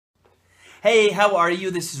Hey, how are you?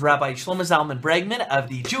 This is Rabbi Shlomo Zalman Bregman of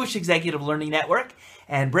the Jewish Executive Learning Network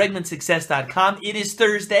and BregmanSuccess.com. It is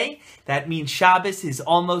Thursday. That means Shabbos is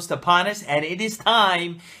almost upon us, and it is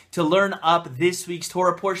time to learn up this week's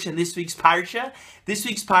Torah portion, this week's Parsha. This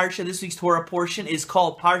week's Torah portion is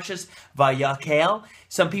called Parshas Vayakhel.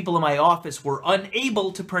 Some people in my office were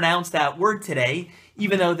unable to pronounce that word today,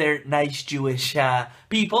 even though they're nice Jewish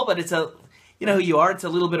people, but it's you know who you are. It's a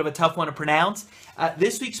little bit of a tough one to pronounce.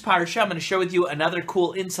 This week's Parsha, I'm going to share with you another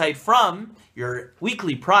cool insight from your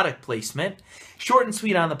weekly product placement. Short and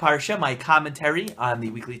sweet on the Parsha, my commentary on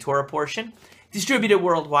the weekly Torah portion. Distributed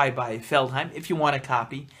worldwide by Feldheim. If you want a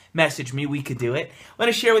copy, message me. We could do it. I'm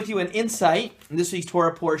going to share with you an insight in this week's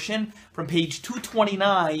Torah portion from page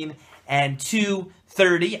 229 and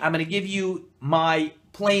 230. I'm going to give you my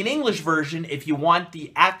plain English version if you want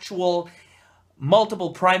the actual multiple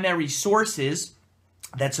primary sources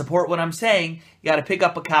that support what I'm saying. You got to pick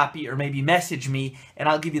up a copy or maybe message me, and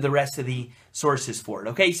I'll give you the rest of the sources for it.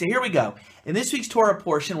 Okay, so here we go. In this week's Torah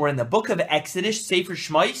portion, we're in the book of Exodus, Sefer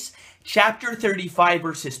Shmos, chapter 35,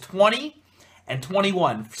 verses 20 and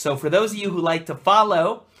 21. So for those of you who like to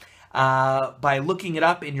follow by looking it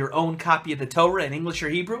up in your own copy of the Torah in English or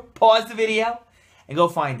Hebrew, pause the video and go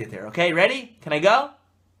find it there. Okay, ready? Can I go?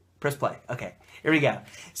 Press play. Okay, here we go.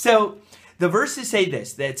 So the verses say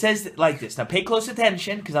this, that it says like this. Now pay close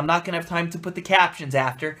attention, because I'm not going to have time to put the captions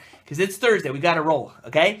after, because it's Thursday. We got to roll,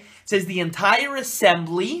 okay? It says the entire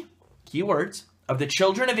assembly, keywords, of the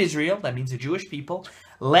children of Israel, that means the Jewish people,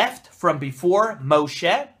 left from before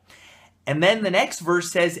Moshe. And then the next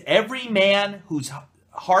verse says, every man whose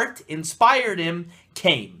heart inspired him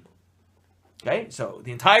came. Okay, so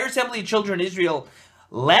the entire assembly of children of Israel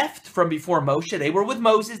left from before Moshe. They were with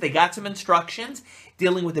Moses. They got some instructions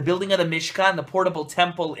dealing with the building of the Mishkan, the portable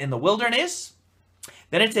temple in the wilderness.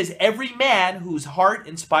 Then it says, every man whose heart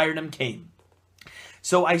inspired him came.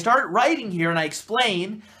 So I start writing here and I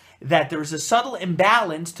explain that there's a subtle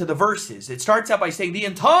imbalance to the verses. It starts out by saying the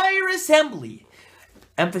entire assembly.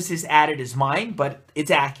 Emphasis added is mine, but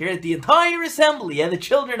it's accurate. The entire assembly of the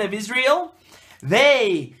children of Israel,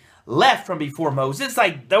 they left from before Moses.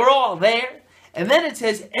 Like they were all there. And then it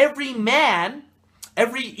says, every man,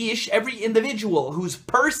 every ish, every individual whose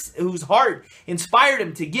heart inspired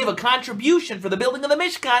him to give a contribution for the building of the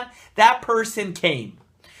Mishkan, that person came.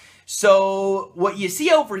 So what you see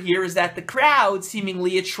over here is that the crowd,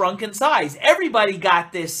 seemingly, it shrunk in size. Everybody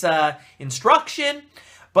got this instruction,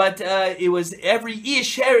 but it was every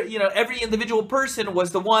ish, every individual person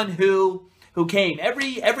was the one who came.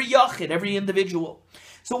 Every yachid, every individual.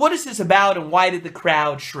 So what is this about, and why did the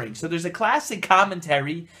crowd shrink? So there's a classic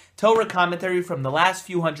commentary, Torah commentary from the last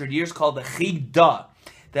few hundred years called the Chidah.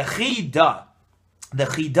 The Chidah. The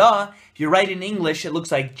Chidah, if you write in English, it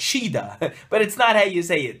looks like Chida, but it's not how you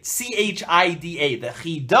say it. C-H-I-D-A. The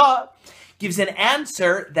Chidah gives an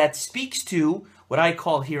answer that speaks to what I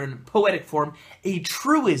call here in poetic form, a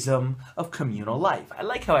truism of communal life. I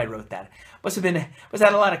like how I wrote that. Must have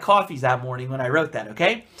had a lot of coffees that morning when I wrote that,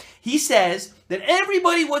 okay? He says that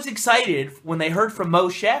everybody was excited when they heard from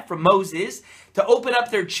Moses, to open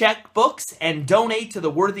up their checkbooks and donate to the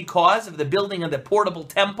worthy cause of the building of the portable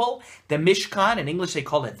temple, the Mishkan. In English, they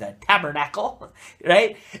call it the tabernacle,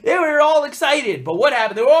 right? They were all excited, but what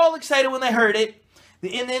happened? They were all excited when they heard it.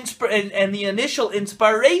 The initial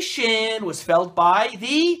inspiration was felt by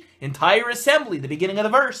the entire assembly, the beginning of the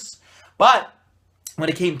verse. But when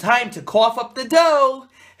it came time to cough up the dough,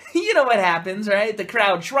 you know what happens, right? The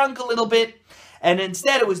crowd shrunk a little bit, and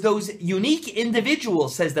instead it was those unique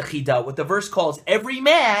individuals, says the Chidah, what the verse calls every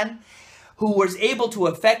man, who was able to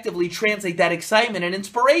effectively translate that excitement and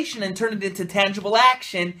inspiration and turn it into tangible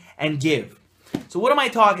action and give. So what am I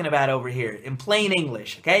talking about over here in plain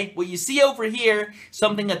English, okay? What you see over here,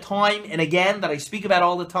 something a time and again that I speak about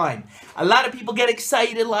all the time. A lot of people get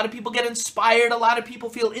excited, a lot of people get inspired, a lot of people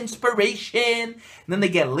feel inspiration, and then they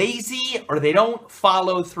get lazy or they don't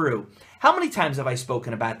follow through. How many times have I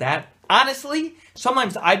spoken about that? Honestly,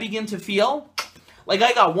 sometimes I begin to feel like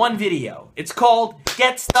I got one video. It's called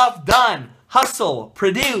Get Stuff Done, Hustle,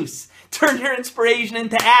 Produce, Turn Your Inspiration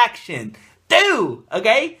into Action. Do,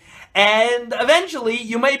 okay? And eventually,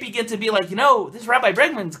 you might begin to be like, this Rabbi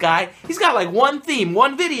Bregman's guy, he's got like one theme,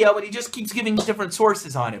 one video, and he just keeps giving different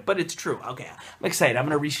sources on it. But it's true. Okay, I'm excited. I'm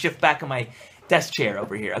going to reshift back on my desk chair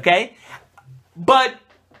over here, okay? But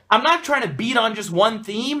I'm not trying to beat on just one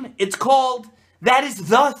theme. It's called, that is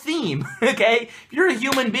the theme, okay? If you're a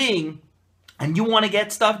human being and you want to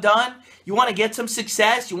get stuff done, you want to get some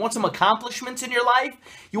success, you want some accomplishments in your life,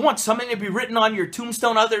 you want something to be written on your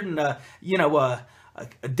tombstone other than,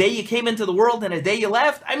 a day you came into the world and a day you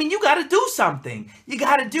left. I mean, you got to do something. You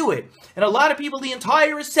got to do it. And a lot of people, the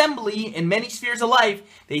entire assembly in many spheres of life,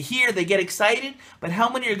 they hear, they get excited, but how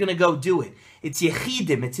many are going to go do it? It's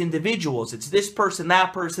yechidim, it's individuals. It's this person,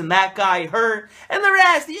 that guy, her, and the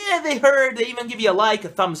rest. Yeah, they heard. They even give you a like, a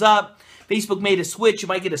thumbs up. Facebook made a switch. You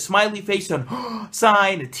might get a smiley face on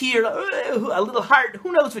sign, a tear, a little heart.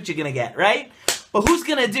 Who knows what you're going to get, right? But who's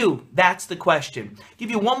going to do? That's the question. I'll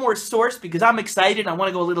give you one more source because I'm excited. I want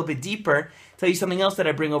to go a little bit deeper. Tell you something else that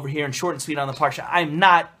I bring over here in short and sweet on the Parsha. I'm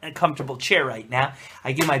not in a comfortable chair right now.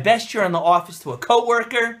 I give my best chair in the office to a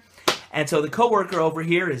coworker. And so the coworker over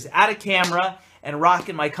here is out of camera and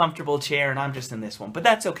rocking my comfortable chair, and I'm just in this one. But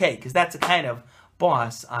that's okay, because that's the kind of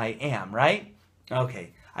boss I am, right?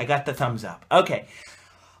 Okay, I got the thumbs up. Okay,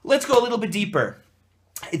 let's go a little bit deeper.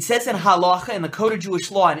 It says in halacha, in the Code of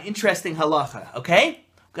Jewish Law, an interesting halacha, okay?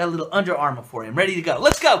 Got a little Under Armour for you. I'm ready to go.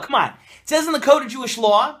 Let's go, come on. It says in the Code of Jewish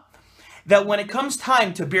Law that when it comes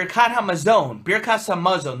time to Birkat HaMazon, Birkas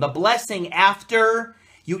HaMazon, the blessing after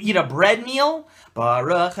you eat a bread meal,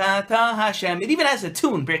 Baruch Atah Hashem. It even has a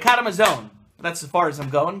tune, Birkat HaMazon. That's as far as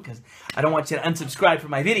I'm going, because I don't want you to unsubscribe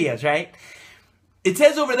from my videos, right? It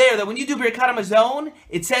says over there that when you do Birkat HaMazon,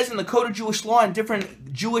 it says in the Code of Jewish Law and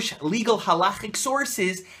different Jewish legal halachic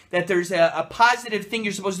sources that there's a positive thing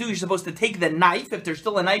you're supposed to do. You're supposed to take the knife. If there's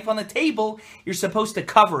still a knife on the table, you're supposed to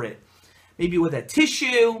cover it. Maybe with a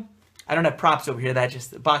tissue. I don't have props over here. That's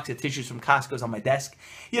just a box of tissues from Costco's on my desk.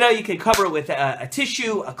 You know, you can cover it with a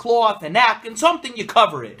tissue, a cloth, a napkin, something, you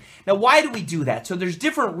cover it. Now, why do we do that? So there's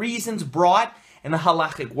different reasons brought in the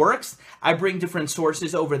halachic works. I bring different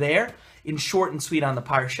sources over there in short and sweet on the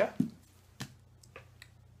Parsha.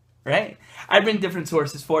 Right? I bring different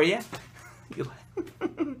sources for you.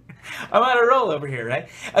 I'm on a roll over here, right?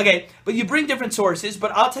 Okay, but you bring different sources,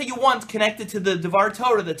 but I'll tell you one connected to the Devar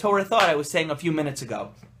Torah, the Torah thought I was saying a few minutes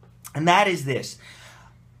ago. And that is this.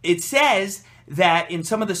 It says that in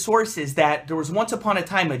some of the sources that there was once upon a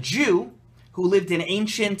time a Jew who lived in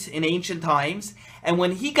ancient times, and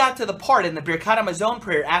when he got to the part in the Birkat HaMazon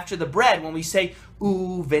prayer after the bread, when we say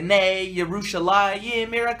Uvenei Yerushalayim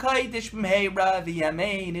Mirakaydish Meira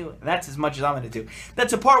V'Yameinu, that's as much as I'm going to do.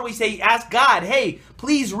 That's a part we say, ask God, hey,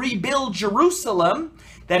 please rebuild Jerusalem,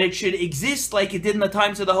 that it should exist like it did in the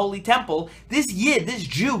times of the Holy Temple. This Yid, this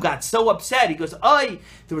Jew, got so upset. He goes, "Oy,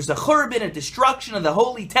 there was a churban, a destruction of the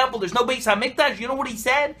Holy Temple. There's no Beis HaMikdash." You know what he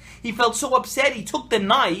said? He felt so upset, he took the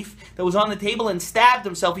knife that was on the table and stabbed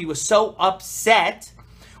himself. He was so upset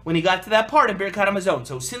when he got to that part in Birkat HaMazon.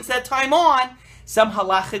 So since that time on, some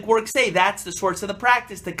halachic works say that's the source of the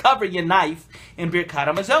practice, to cover your knife in Birkat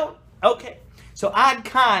HaMazon. Okay. So Ad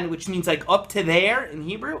Kan, which means like up to there in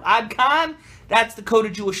Hebrew, Ad Kan, that's the Code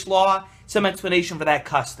of Jewish Law, some explanation for that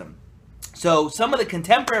custom. So some of the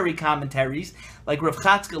contemporary commentaries, like Rav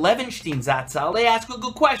Chatzkel Levenstein Zatzal, they ask a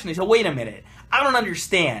good question. They say, wait a minute, I don't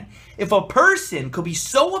understand. If a person could be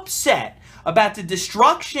so upset about the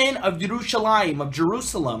destruction of Yerushalayim, of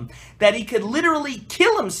Jerusalem, that he could literally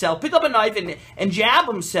kill himself, pick up a knife and jab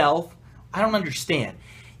himself, I don't understand.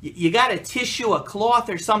 You got a tissue, a cloth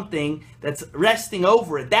or something that's resting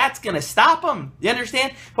over it. That's going to stop them. You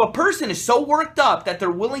understand? If a person is so worked up that they're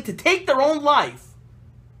willing to take their own life,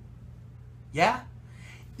 yeah?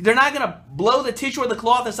 They're not going to blow the tissue or the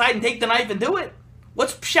cloth aside and take the knife and do it.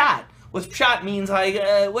 What's pshat? What's pshat means like,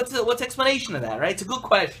 what's explanation of that, right? It's a good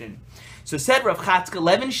question. So said Rav Chatzkel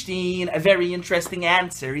Levenstein, a very interesting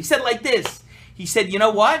answer. He said like this. He said, you know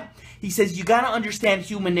what? He says, you got to understand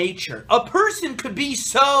human nature. A person could be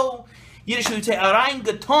so, Yiddish would say, Arayin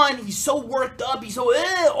Gaton, he's so worked up, he's so,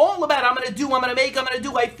 all about, I'm going to do, I'm going to make, I'm going to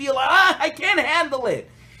do, I feel, I can't handle it.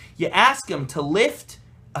 You ask him to lift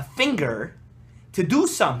a finger to do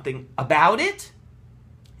something about it,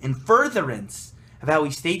 in furtherance of how he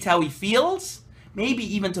states how he feels, maybe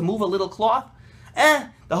even to move a little cloth,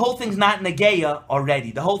 the whole thing's not Nageya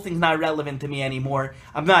already. The whole thing's not relevant to me anymore.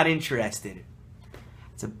 I'm not interested.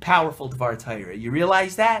 It's a powerful Devar Torah. You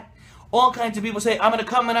realize that? All kinds of people say, I'm going to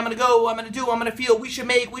come and I'm going to go, I'm going to do, I'm going to feel, we should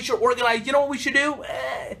make, we should organize. You know what we should do?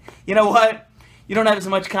 You know what? You don't have as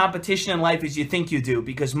much competition in life as you think you do,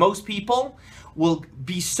 because most people will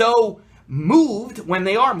be so moved when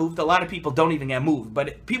they are moved. A lot of people don't even get moved,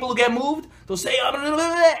 but people who get moved, they'll say,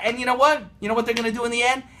 and you know what? You know what they're going to do in the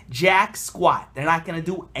end? Jack squat. They're not going to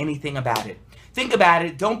do anything about it. Think about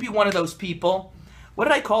it. Don't be one of those people. What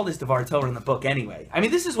did I call this Devar Torah in the book anyway? I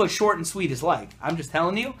mean, this is what short and sweet is like. I'm just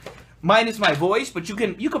telling you. Mine is my voice, but you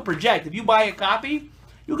can project. If you buy a copy,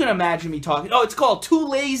 you can imagine me talking. Oh, it's called Too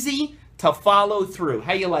Lazy to Follow Through.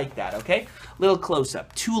 How you like that, okay? Little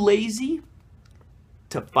close-up. Too lazy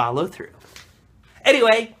to follow through.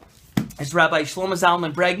 Anyway, is Rabbi Shlomo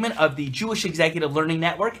Zalman Bregman of the Jewish Executive Learning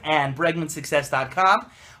Network and BregmanSuccess.com.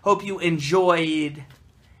 Hope you enjoyed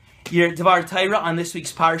your Devar Torah on this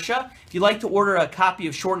week's Parsha. If you'd like to order a copy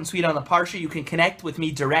of Short and Sweet on the Parsha, you can connect with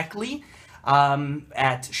me directly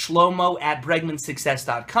at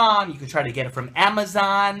shlomo@bregmansuccess.com. You can try to get it from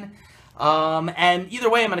Amazon. And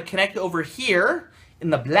either way, I'm going to connect over here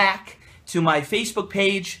in the black to my Facebook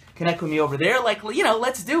page. Connect with me over there. Like, you know,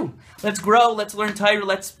 let's grow, let's learn Torah,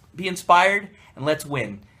 let's be inspired, and let's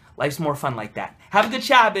win. Life's more fun like that. Have a good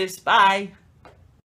Shabbos. Bye.